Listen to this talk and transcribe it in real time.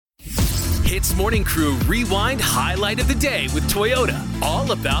HITZ Morning Crew Rewind Highlight of the Day with Toyota.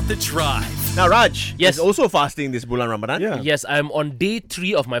 All about the drive. Now, Raj Yes. is also fasting this Bulan Ramadan. Yeah. Yes, I'm on day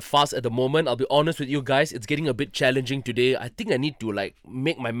 3 of my fast at the moment. I'll be honest with you guys, it's getting a bit challenging today. I think I need to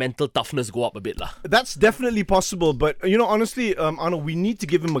make my mental toughness go up a bit lah. That's definitely possible, but honestly, Arnold, we need to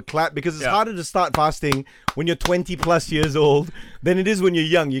give him a clap because it's harder to start fasting when you're 20 plus years old than it is when you're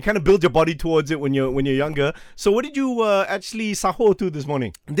young. You kind of build your body towards it when you're younger. So, what did you actually sahur to this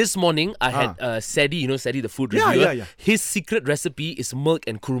morning? This morning, I had Sadie, Sadie the food Yeah, reviewer. yeah. His secret recipe is milk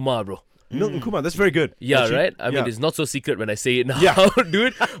and kurma, bro. Milk and kurma, that's very good. Yeah, actually. right? I mean, it's not so secret when I say it now, Yeah.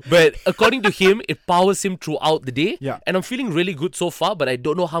 dude. But according to him, it powers him throughout the day. Yeah. And I'm feeling really good so far, but I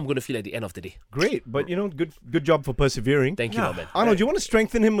don't know how I'm going to feel at the end of the day. Great, but good job for persevering. Thank you, man. Arnold, do you want to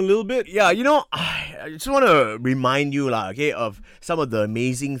strengthen him a little bit? Yeah, I just want to remind you of some of the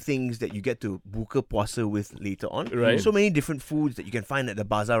amazing things that you get to buka puasa with later on. Right. So many different foods that you can find at the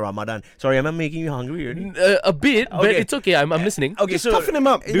Bazaar Ramadan. Sorry, am I making you hungry already? A bit, but Okay. it's okay. I'm listening. Okay, Just toughen him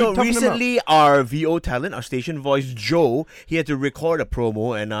up, dude. Toughen him up. Recently, our VO talent, our station voice, Joe, he had to record a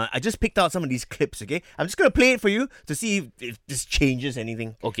promo, and I just picked out some of these clips, okay? I'm just going to play it for you to see if this changes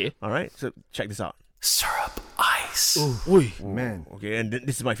anything. Okay. All right, so check this out. Syrup ice. Oi, man. Okay, and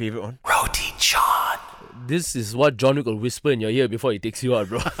this is my favorite one. Roti John. This is what John Wick will whisper in your ear before he takes you out,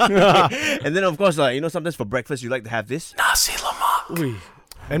 bro. And then, of course, sometimes for breakfast, you like to have this. Nasi lemak. Ui.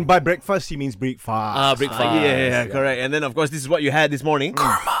 And by breakfast, he means breakfast. Breakfast. Yeah, correct. And then, of course, this is what you had this morning.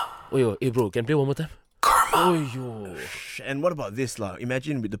 Hey, bro, can I play one more time? Kurma. And what about this, lah?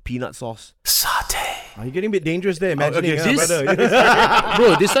 Imagine with the peanut sauce. Satay. Are you getting a bit dangerous there? Imagining, okay, brother.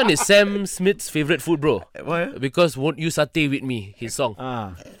 Bro, this one is Sam Smith's favorite food, bro. Why? Because Won't You Satay With Me, his song.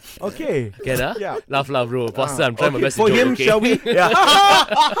 Okay. Can I? Yeah. Laugh, bro. Pastor, I'm trying my Okay, best to for joke, him, okay? shall we?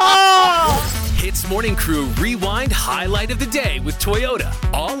 HITZ Morning Crew Rewind Highlight of the Day with Toyota.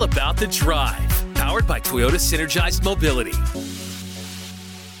 All about the drive. Powered by Toyota Synergized Mobility.